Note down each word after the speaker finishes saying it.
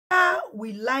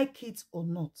we like it or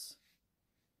not,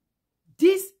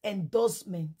 these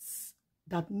endorsements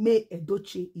that May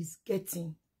Edochie is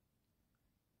getting,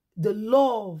 the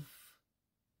love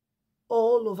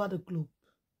all over the globe,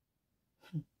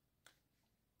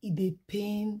 it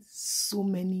pains so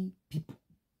many people.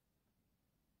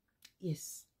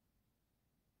 Yes.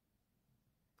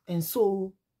 And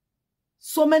so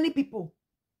many people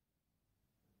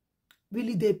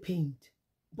really they pained.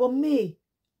 But May,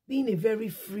 being a very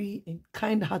free and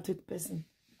kind-hearted person,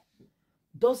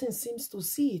 doesn't seem to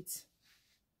see it.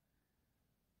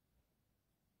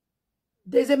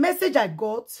 There's a message I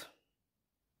got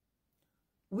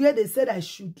where they said I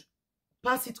should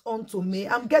pass it on to May.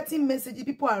 I'm getting messages.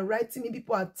 People are writing me.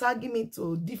 People are tagging me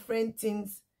to different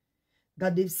things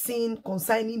that they've seen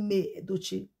concerning May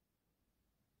Edochie.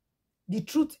 The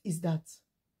truth is that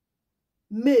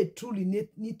May truly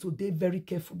need to be very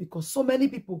careful, because so many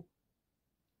people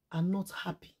are not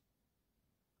happy.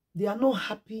 They are not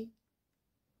happy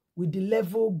with the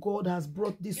level God has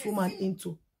brought this woman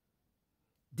into.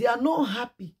 They are not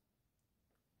happy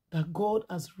that God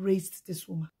has raised this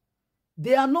woman.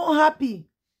 They are not happy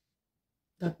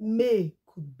that May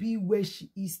could be where she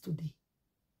is today.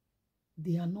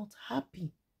 They are not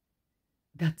happy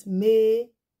that May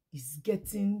is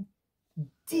getting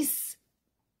this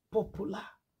popular.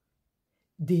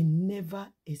 They never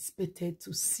expected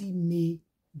to see May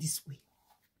this way.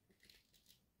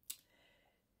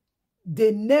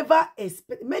 They never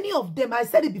expect. Many of them, I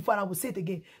said it before and I will say it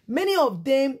again, many of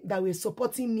them that were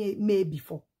supporting May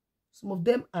before, some of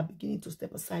them are beginning to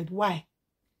step aside. Why?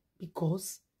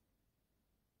 Because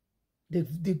the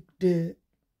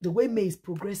way May is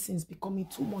progressing is becoming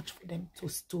too much for them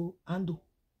to handle.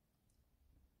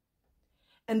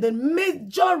 And the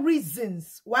major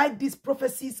reasons why these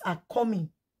prophecies are coming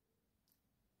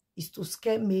is to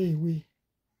scare May away.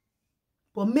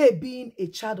 But May, being a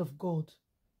child of God,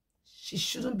 she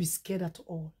shouldn't be scared at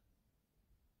all.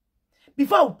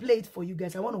 Before I play it for you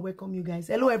guys, I want to welcome you guys.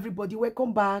 Hello, everybody.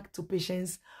 Welcome back to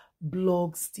Patience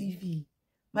Blogs TV.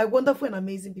 My wonderful and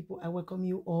amazing people, I welcome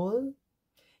you all.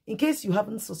 In case you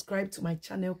haven't subscribed to my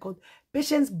channel called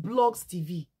Patience Blogs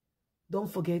TV, don't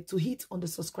forget to hit on the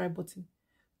subscribe button.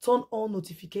 Turn on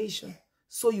notification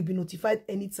so you'll be notified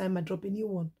anytime I drop a new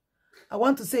one. I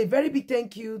want to say a very big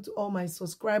thank you to all my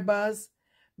subscribers,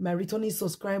 my returning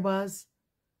subscribers.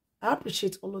 I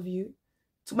appreciate all of you.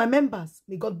 To my members,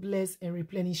 may God bless and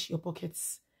replenish your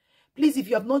pockets. Please, if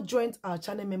you have not joined our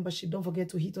channel membership, don't forget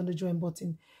to hit on the join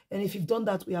button. And if you've done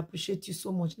that, we appreciate you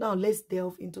so much. Now, let's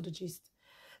delve into the gist.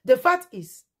 The fact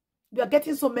is, we are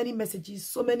getting so many messages,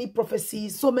 so many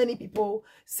prophecies, so many people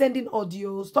sending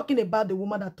audios, talking about the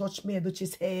woman that touched May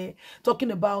Edochie's hair,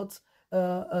 talking about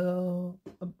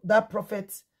that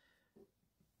prophet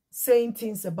saying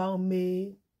things about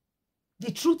May.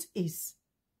 The truth is,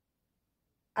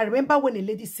 I remember when a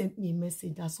lady sent me a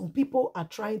message that some people are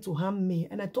trying to harm May.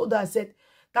 And I told her, I said,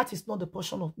 that is not the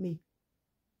portion of May.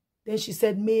 Then she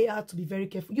said, May have to be very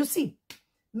careful. You see,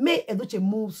 May Edochie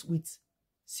moves with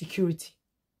security.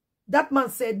 That man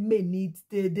said May needs,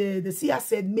 the seer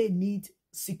said May needs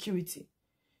security.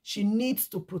 She needs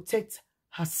to protect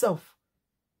herself.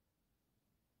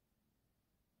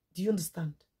 Do you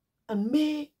understand? And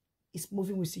May is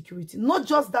moving with security. Not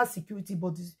just that security,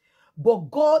 but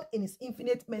God in his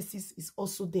infinite mercies is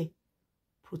also there,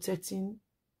 protecting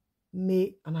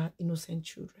May and her innocent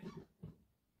children.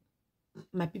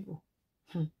 My people.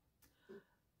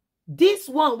 This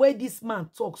one where this man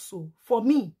talks, so for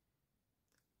me,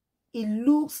 it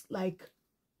looks like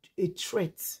a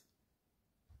threat,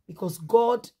 because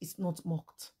God is not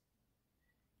mocked.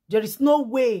 There is no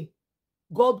way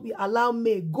God will allow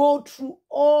May go through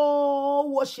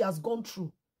all what she has gone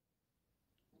through.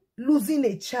 Losing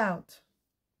a child.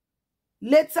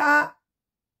 Later,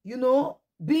 you know,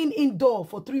 being indoor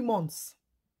for 3 months.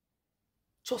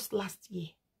 Just last year.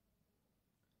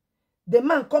 The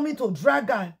man coming to drag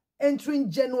her,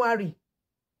 entering January.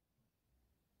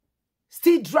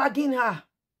 Still dragging her.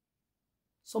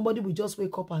 Somebody will just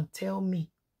wake up and tell me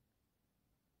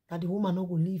that the woman not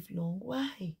will live long.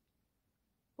 Why?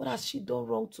 What has she done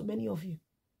wrong to many of you?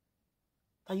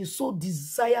 That you so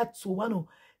desire to want to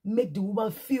make the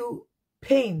woman feel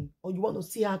pain, or you want to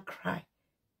see her cry.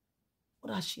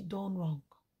 What has she done wrong?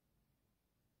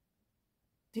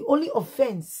 The only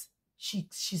offense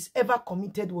she's ever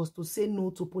committed was to say no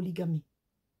to polygamy.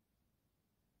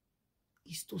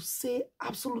 Is to say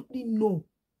absolutely no.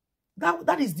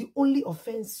 That is the only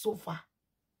offense so far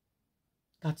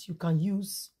that you can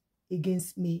use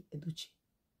against May Edochie.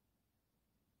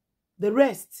 The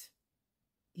rest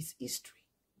is history.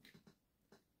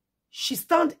 She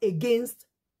stands against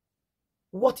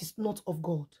what is not of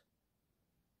God.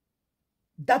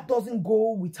 That doesn't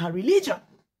go with her religion.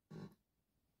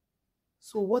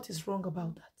 So what is wrong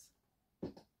about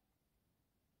that?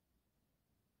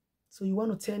 So you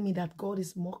want to tell me that God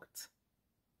is mocked?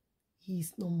 He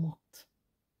is not mocked.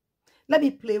 Let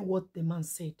me play what the man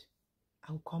said.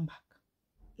 I will come back.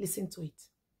 Listen to it.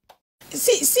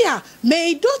 See,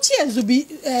 May Edochie and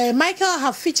Zubi, Michael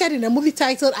have featured in a movie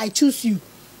titled "I Choose You,"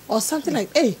 or something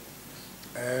like. Hey,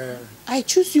 I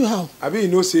choose you how? I mean, you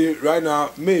know, say right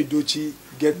now, May Edochie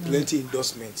get plenty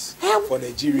endorsements for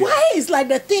Nigeria. Why is like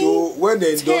the thing? So when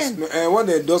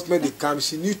the endorsement they come,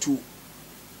 she need to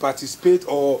participate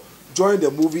or join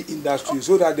the movie industry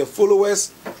so that the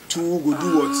followers too will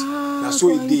do what. That's so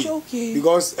it did.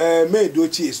 Because May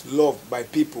Edochie is loved by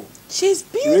people. She's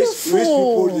beautiful. Rich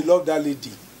people, they love that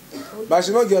lady. But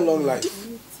she not get long life.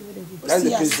 That's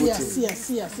the painful thing.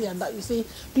 Yes. And that you say,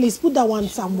 please put that one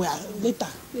somewhere. Later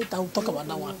we'll talk about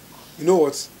that one. You know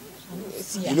what?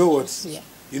 You know what?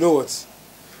 You know what?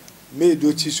 May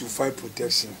Edochie should find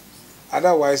protection.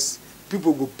 Otherwise,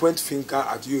 people will point finger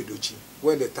at you, Edochie,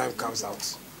 when the time comes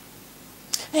out.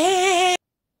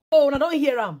 Oh, I don't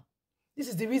hear him. This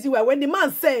is the reason why when the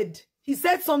man said, he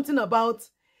said something about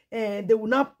they will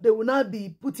not be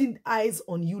putting eyes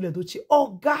on you, Edochie. Oh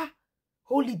God,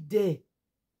 hold it there.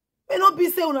 May not be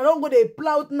saying I don't go they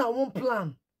plow now one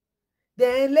plan.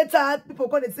 Then later people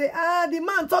come and say, the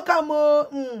man talk more.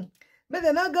 May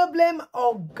they not go blame.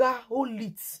 Oh God, hold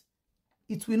it.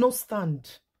 It will not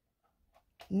stand.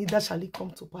 Neither shall it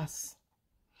come to pass.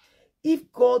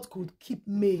 If God could keep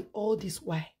May all this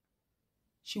while,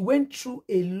 she went through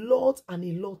a lot,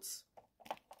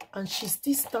 and she's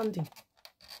still standing.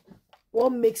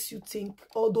 What makes you think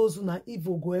all those who are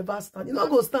evil go ever stand? You not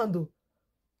go stand though.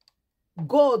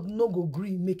 God no go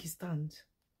agree make it stand.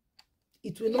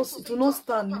 It will not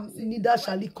stand, neither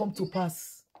shall it come to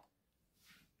pass.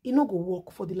 It no go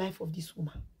work for the life of this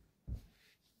woman.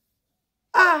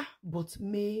 But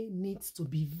May needs to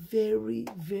be very,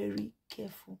 very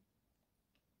careful.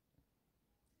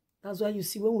 That's why you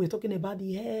see when we're talking about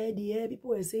the hair, people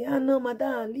will say, no,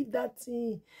 madam, leave that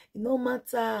thing. It no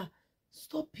matter.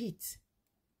 Stop it.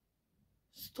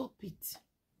 Stop it.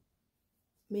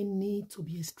 May need to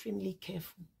be extremely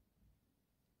careful.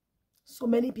 So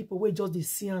many people will just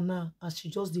see her now as she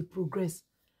just the progress.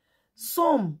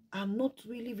 Some are not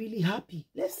really, really happy.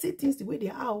 Let's say things the way they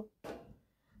are.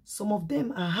 Some of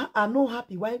them are not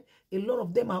happy, while a lot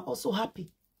of them are also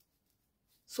happy.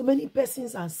 So many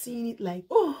persons are seeing it like,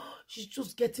 oh, she's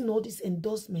just getting all this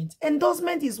endorsement.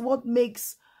 Endorsement is what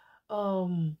makes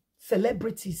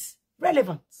celebrities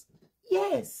relevant.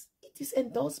 Yes, it is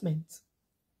endorsement.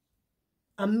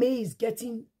 And May is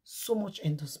getting so much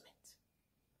endorsement.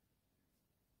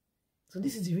 So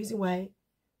this is the reason why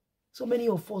so many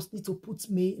of us need to put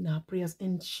May in our prayers,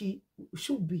 and she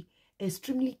should be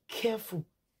extremely careful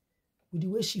with the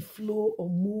way she flow or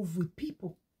move with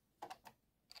people.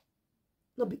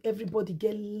 Not be everybody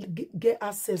get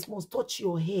access, must touch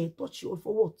your hair, touch your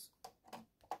for what?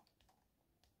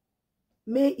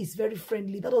 May is very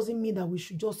friendly. That doesn't mean that we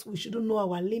shouldn't know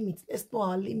our limits. Let's know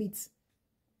our limits.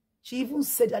 She even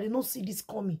said, I did not see this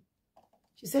coming.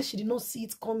 She said she did not see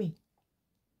it coming,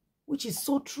 which is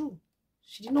so true.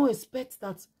 She did not expect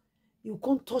that you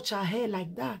can't touch her hair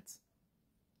like that.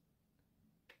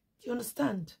 Do you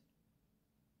understand?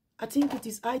 I think it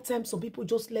is high time some people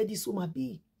just let this woman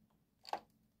be.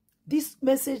 This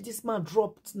message this man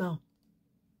dropped now,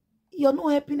 you're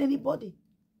not helping anybody.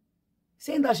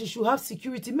 Saying that she should have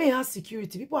security. May has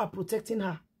security. People are protecting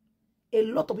her. A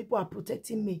lot of people are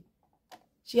protecting May.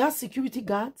 She has security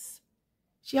guards.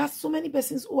 She has so many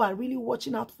persons who are really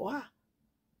watching out for her.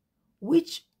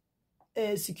 Which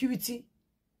security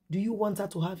do you want her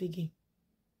to have again?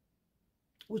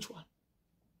 Which one?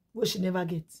 Where she never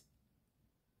gets.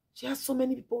 She has so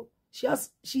many people.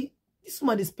 This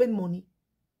woman, they spend money.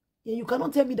 And you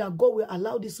cannot tell me that God will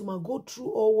allow this woman go through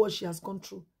all what she has gone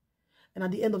through. And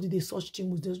at the end of the day, such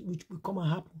things which will come and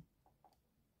happen.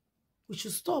 We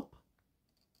should stop.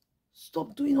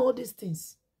 Stop doing all these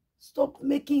things. Stop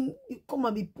making it come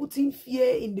and be putting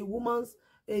fear in the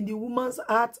woman's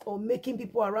heart, or making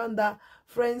people around her,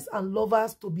 friends and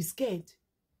lovers, to be scared.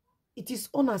 It is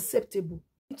unacceptable.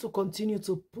 We need to continue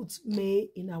to put May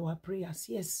in our prayers.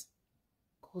 Yes.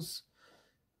 Because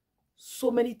so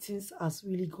many things has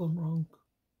really gone wrong.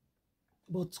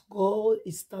 But God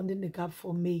is standing the gap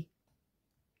for May.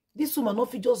 This woman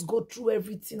not just go through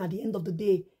everything. At the end of the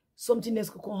day, something else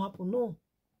could happen. No.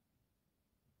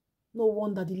 No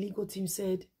wonder the legal team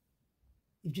said,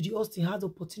 if Judy Austin had the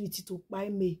opportunity to buy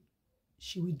May,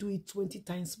 she will do it 20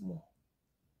 times more.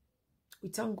 We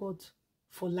thank God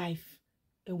for life.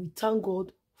 And we thank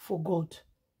God for God.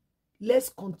 Let's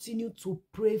continue to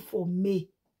pray for May.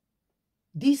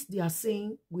 This they are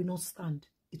saying will not stand.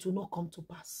 It will not come to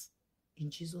pass. In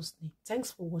Jesus' name.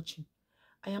 Thanks for watching.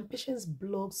 I am Patience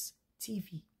Blogs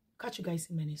TV. Catch you guys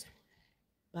in my next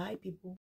one. Bye, people.